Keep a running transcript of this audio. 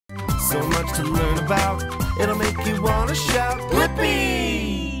so much to learn about. It'll make you want to shout,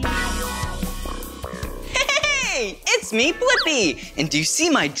 Blippi! Hey, it's me, Blippi. And do you see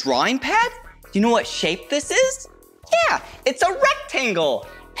my drawing pad? Do you know what shape this is? Yeah, it's a rectangle.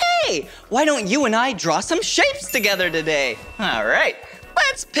 Hey, why don't you and I draw some shapes together today? All right,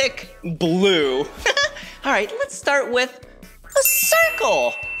 let's pick blue. All right, let's start with a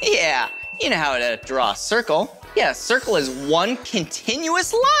circle. Yeah, you know how to draw a circle. Yeah, a circle is one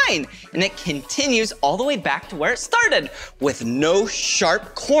continuous line, and it continues all the way back to where it started with no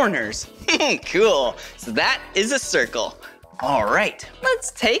sharp corners. Cool, so that is a circle. All right,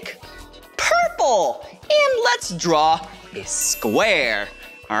 let's take purple, and let's draw a square.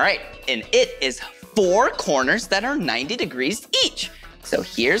 All right, and it is 4 corners that are 90 degrees each. So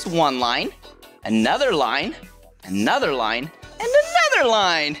here's one line, another line, another line, and another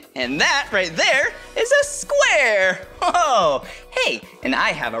line. And that right there is a square. Whoa, hey, and I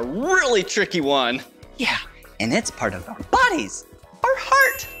have a really tricky one. Yeah, and it's part of our bodies, our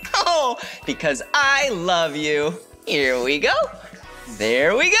heart. Oh, because I love you. Here we go.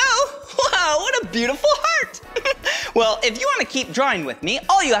 There we go. Wow, what a beautiful heart. Well, if you want to keep drawing with me,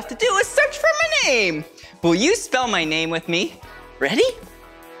 all you have to do is search for my name. Will you spell my name with me? Ready?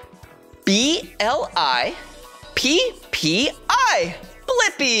 B-L-I-P-P-I.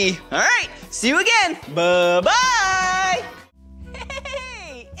 Blippi. All right, see you again. Bye-bye.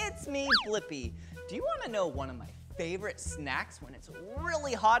 Hey, it's me, Blippi. Do you want to know one of my favorite snacks when it's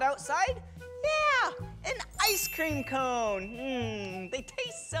really hot outside? Yeah, an ice cream cone. They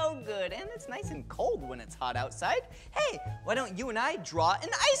taste so good, and it's nice and cold when it's hot outside. Hey, why don't you and I draw an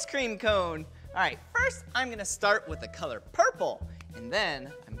ice cream cone? All right, first I'm gonna start with the color purple, and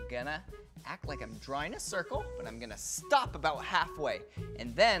then I'm gonna act like I'm drawing a circle, but I'm gonna stop about halfway.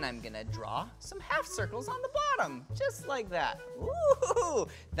 And then I'm gonna draw some half circles on the bottom, just like that. Ooh,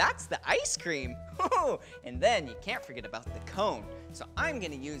 that's the ice cream. Ooh, and then you can't forget about the cone. So I'm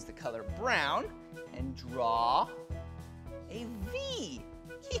gonna use the color brown and draw a V.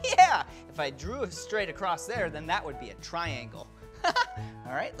 Yeah, if I drew a straight across there, then that would be a triangle.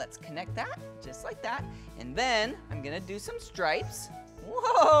 All right, let's connect that, just like that. And then I'm gonna do some stripes.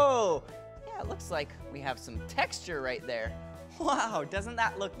 Whoa! Yeah, it looks like we have some texture right there. Wow, doesn't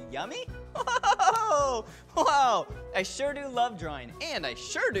that look yummy? Whoa! Wow, I sure do love drawing, and I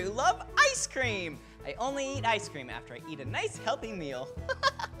sure do love ice cream. I only eat ice cream after I eat a nice healthy meal.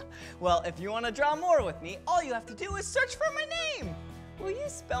 Well, if you want to draw more with me, all you have to do is search for my name. Will you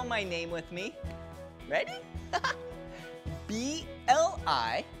spell my name with me? Ready?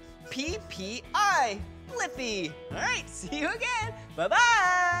 B-L-I-P-P-I. Blippi. All right, see you again.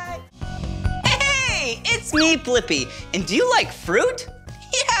 Bye-bye. Hey, it's me, Blippi. And do you like fruit?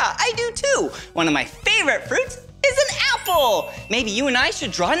 Yeah, I do too. One of my favorite fruits is an apple. Maybe you and I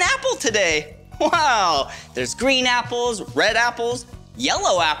should draw an apple today. Wow, there's green apples, red apples,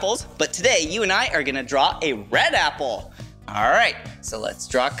 yellow apples, but today you and I are gonna draw a red apple. All right, so let's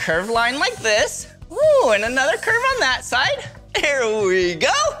draw a curved line like this. Ooh, and another curve on that side. There we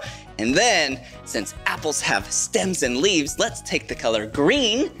go. And then, since apples have stems and leaves, let's take the color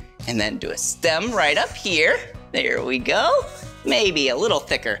green and then do a stem right up here. There we go. Maybe a little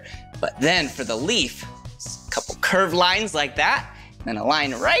thicker. But then for the leaf, a couple curved lines like that, and then a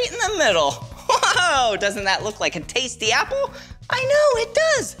line right in the middle. Whoa, doesn't that look like a tasty apple? I know, it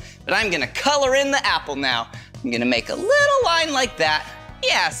does. But I'm gonna color in the apple now. I'm gonna make a little line like that.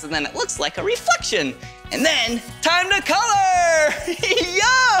 Yeah, so then it looks like a reflection. And then, time to color!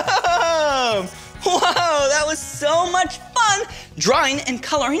 Yum! Wow, that was so much fun drawing and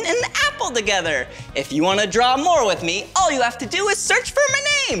coloring an apple together. If you want to draw more with me, all you have to do is search for my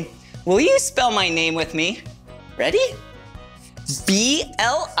name. Will you spell my name with me? Ready?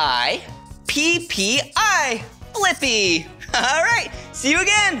 B-L-I-P-P-I. Blippi. All right, see you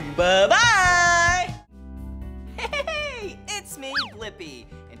again. Bye-bye. Hey, it's me, Blippi.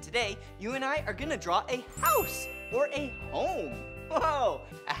 And today, you and I are gonna draw a house or a home. Whoa,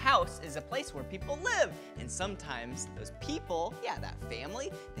 a house is a place where people live. And sometimes those people, yeah, that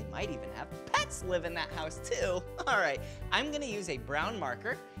family, they might even have pets live in that house too. All right, I'm gonna use a brown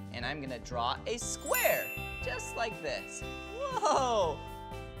marker and I'm gonna draw a square, just like this. Whoa,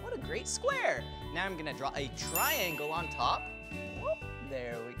 what a great square. Now I'm gonna draw a triangle on top. Whoop,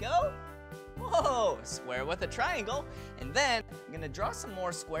 there we go. Whoa, a square with a triangle. And then I'm gonna draw some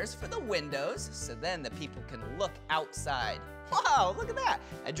more squares for the windows so then the people can look outside. Wow, look at that.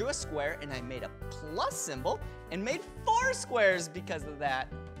 I drew a square and I made a plus symbol and made 4 squares because of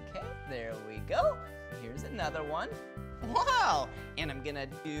that. Okay, there we go. Here's another one. Wow, and I'm gonna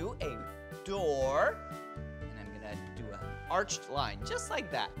do a door and I'm gonna do an arched line just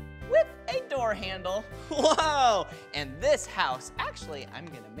like that. with a door handle. Whoa! And this house, actually, I'm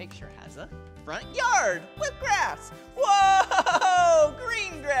gonna make sure has a front yard with grass. Whoa!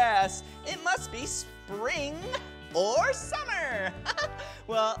 Green grass. It must be spring or summer.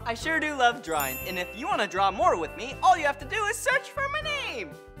 Well, I sure do love drawing, and if you want to draw more with me, all you have to do is search for my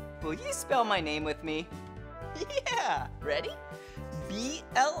name. Will you spell my name with me? Yeah, ready?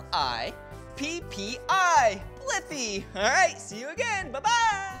 B-L-I-P-P-I, Blippi. All right, see you again,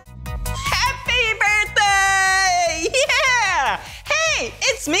 bye-bye. Happy birthday! Yeah! Hey,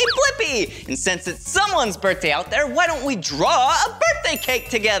 it's me, Blippi. And since it's someone's birthday out there, why don't we draw a birthday cake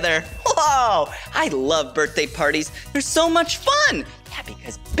together? Whoa, I love birthday parties. They're so much fun. Yeah,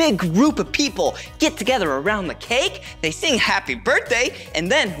 because big group of people get together around the cake, they sing happy birthday, and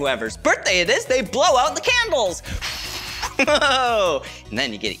then whoever's birthday it is, they blow out the candles. Whoa, and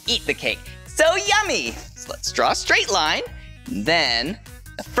then you get to eat the cake. So yummy. So let's draw a straight line, and then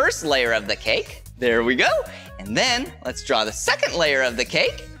the first layer of the cake. There we go. And then let's draw the second layer of the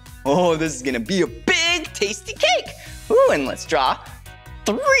cake. Oh, this is gonna be a big, tasty cake. Ooh, and let's draw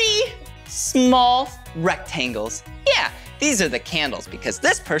 3 small rectangles. Yeah, these are the candles because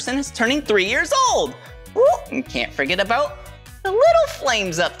this person is turning 3 years old. Ooh, and can't forget about the little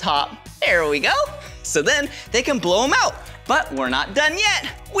flames up top. There we go. So then they can blow them out. But we're not done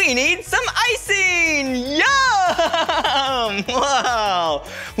yet. We need some icing. Yum! Wow.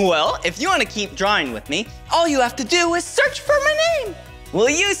 Well, if you want to keep drawing with me, all you have to do is search for my name. Will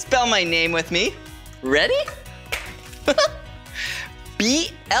you spell my name with me? Ready?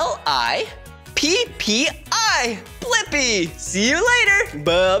 B-L-I-P-P-I, Blippi. See you later.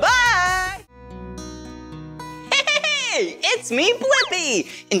 Bye-bye. Hey, it's me, Blippi.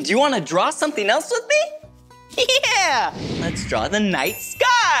 And do you want to draw something else with me? Yeah, let's draw the night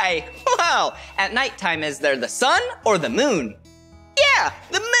sky. Wow, at nighttime, is there the sun or the moon? Yeah,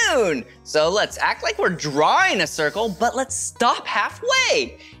 the moon. So let's act like we're drawing a circle, but let's stop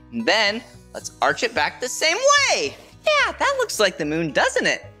halfway. And then let's arch it back the same way. Yeah, that looks like the moon, doesn't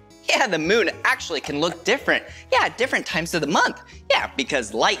it? Yeah, the moon actually can look different. Yeah, at different times of the month. Yeah,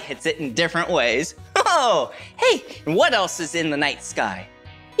 because light hits it in different ways. Oh, hey, and what else is in the night sky?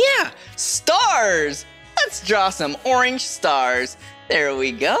 Yeah, stars. Let's draw some orange stars. There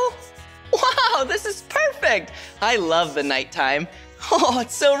we go. Wow, this is perfect. I love the nighttime. Oh,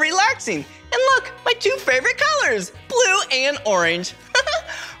 it's so relaxing. And look, my 2 favorite colors, blue and orange.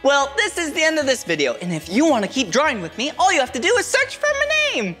 Well, this is the end of this video. And if you want to keep drawing with me, all you have to do is search for my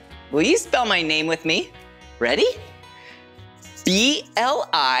name. Will you spell my name with me? Ready?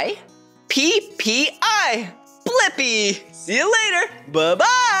 B-L-I-P-P-I, Blippi. See you later.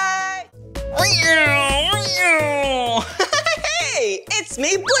 Bye-bye. Hey, it's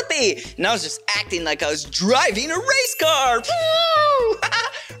me, Blippi. And I was just acting like I was driving a race car.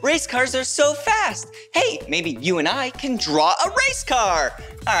 Race cars are so fast. Hey, maybe you and I can draw a race car.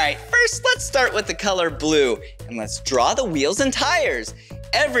 All right, first let's start with the color blue. And let's draw the wheels and tires.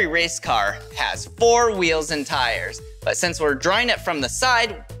 Every race car has 4 wheels and tires. But since we're drawing it from the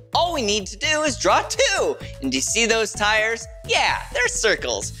side, all we need to do is draw 2. And do you see those tires? Yeah, they're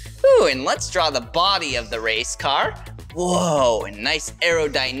circles. Ooh, and let's draw the body of the race car. Whoa, a nice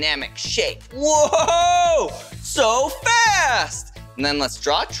aerodynamic shape. Whoa, so fast. And then let's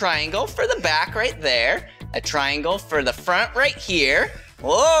draw a triangle for the back right there. A triangle for the front right here.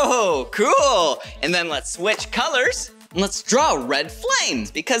 Whoa, cool. And then let's switch colors. And let's draw red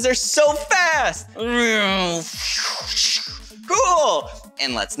flames because they're so fast. Cool.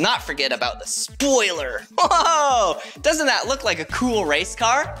 And let's not forget about the spoiler. Whoa, doesn't that look like a cool race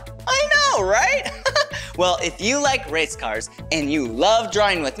car? I know, right? Well, if you like race cars and you love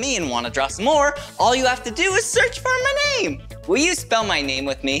drawing with me and want to draw some more, all you have to do is search for my name. Will you spell my name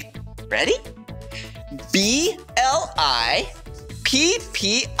with me? Ready? B-L-I-P-P-I,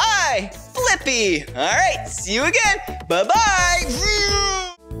 Blippi. All right, see you again. Bye-bye.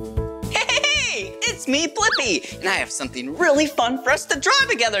 Hey, it's me, Blippi, and I have something really fun for us to draw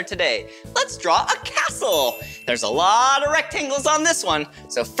together today. Let's draw a castle. There's a lot of rectangles on this one.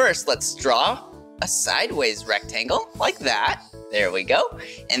 So first, let's draw a sideways rectangle like that. There we go.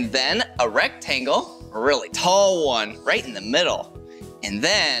 And then a rectangle, a really tall one right in the middle. And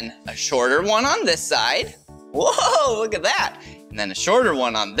then a shorter one on this side. Whoa, look at that. And then a shorter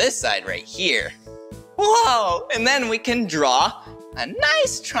one on this side right here. Whoa, and then we can draw a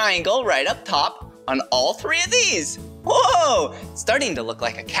nice triangle right up top on all 3 of these. Whoa, it's starting to look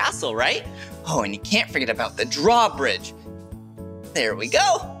like a castle, right? Oh, and you can't forget about the drawbridge. There we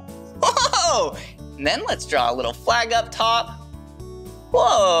go. Whoa, and then let's draw a little flag up top.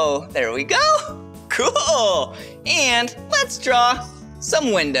 Whoa, there we go. Cool. And let's draw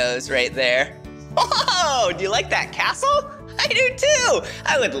some windows right there. Whoa, do you like that castle? I do too.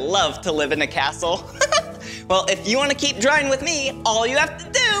 I would love to live in a castle. Well, if you want to keep drawing with me, all you have to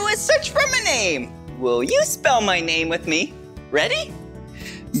do is search for my name. Will you spell my name with me? Ready?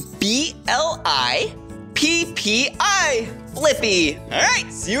 B-L-I-P-P-I. Blippi. All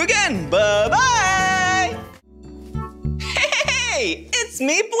right, see you again. Bye-bye. Hey, it's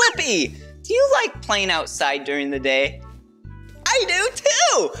me, Blippi. Do you like playing outside during the day? I do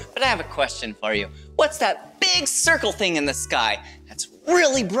too, but I have a question for you. What's that big circle thing in the sky that's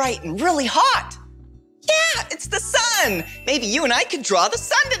really bright and really hot? Yeah, it's the sun. Maybe you and I could draw the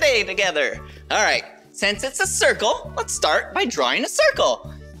sun today together. All right, since it's a circle, let's start by drawing a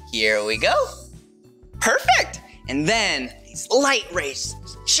circle. Here we go. Perfect. And then these light rays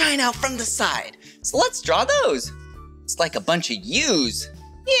shine out from the side. So let's draw those. It's like a bunch of U's.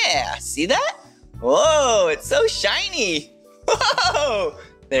 Yeah, see that? Whoa, it's so shiny. Whoa,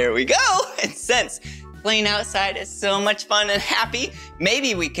 there we go. And since playing outside is so much fun and happy,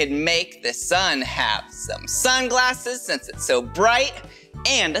 maybe we could make the sun have some sunglasses since it's so bright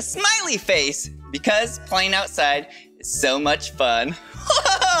and a smiley face because playing outside is so much fun.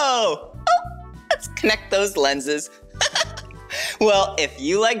 Whoa, oh, let's connect those lenses. Well, if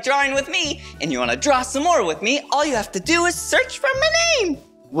you like drawing with me and you want to draw some more with me, all you have to do is search for my name.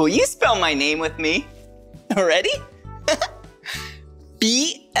 Will you spell my name with me? Ready?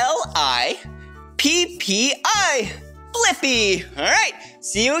 B-L-I-P-P-I. Blippi. All right,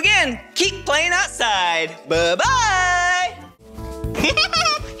 see you again. Keep playing outside. Bye-bye.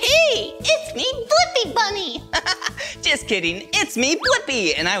 Hey, it's me, Blippi Bunny. Just kidding, it's me,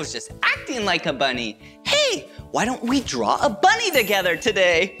 Blippi, and I was just acting like a bunny. Hey, why don't we draw a bunny together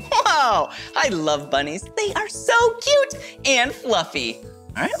today? Wow, I love bunnies. They are so cute and fluffy.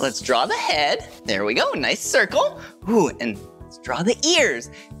 All right, let's draw the head. There we go, nice circle. Ooh, and let's draw the ears.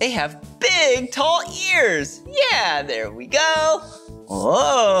 They have big, tall ears. Yeah, there we go.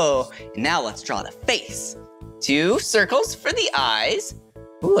 Whoa, and now let's draw the face. 2 circles for the eyes.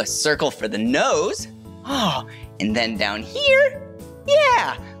 Ooh, a circle for the nose. Oh, and then down here,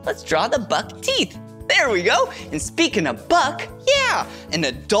 yeah, let's draw the buck teeth. There we go. And speaking of buck, yeah, an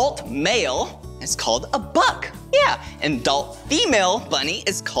adult male is called a buck. Yeah, an adult female bunny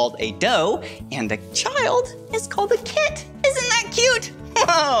is called a doe, and a child is called a kit. Isn't that cute?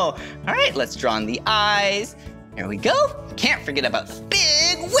 Whoa. All right, let's draw on the eyes. There we go. Can't forget about the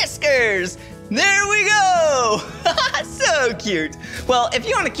big whiskers. There we go. So cute. Well, if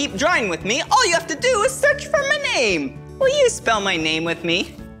you want to keep drawing with me, all you have to do is search for my name. Will you spell my name with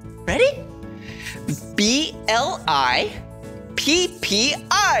me? Ready? B-L-I-P-P-I.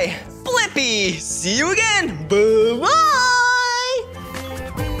 Blippi. See you again. Bye-bye.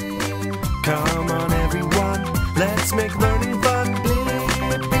 Come on, everyone, let's make learning fun.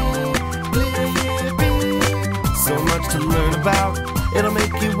 Blippi, Blippi. So much to learn about, it'll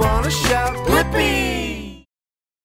make you want to shout.